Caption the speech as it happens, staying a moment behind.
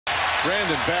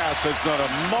Brandon Bass has done a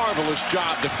marvelous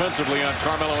job defensively on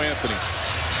Carmelo Anthony.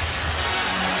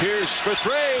 Pierce for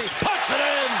three, puts it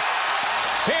in.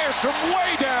 Pierce from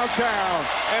way downtown,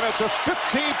 and it's a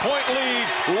 15-point lead,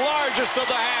 largest of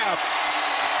the half.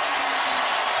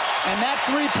 And that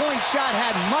three-point shot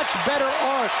had much better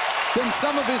arc than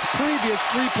some of his previous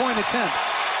three-point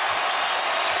attempts.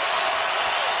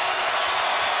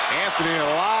 Anthony,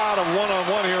 a lot of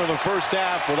one-on-one here in the first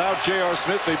half. Without J.R.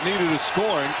 Smith, they've needed a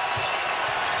scoring.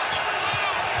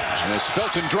 And as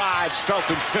Felton drives,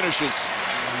 Felton finishes.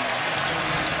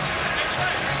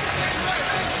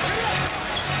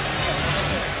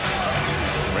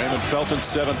 Raymond Felton,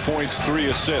 7 points, 3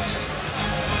 assists.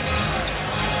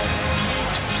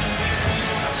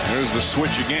 There's the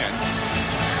switch again.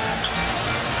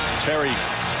 Terry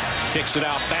kicks it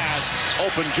out. Bass,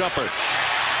 open jumper.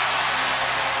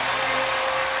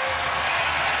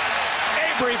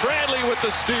 Avery Bradley with the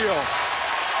steal.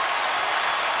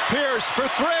 Pierce for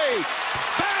three.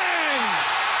 Bass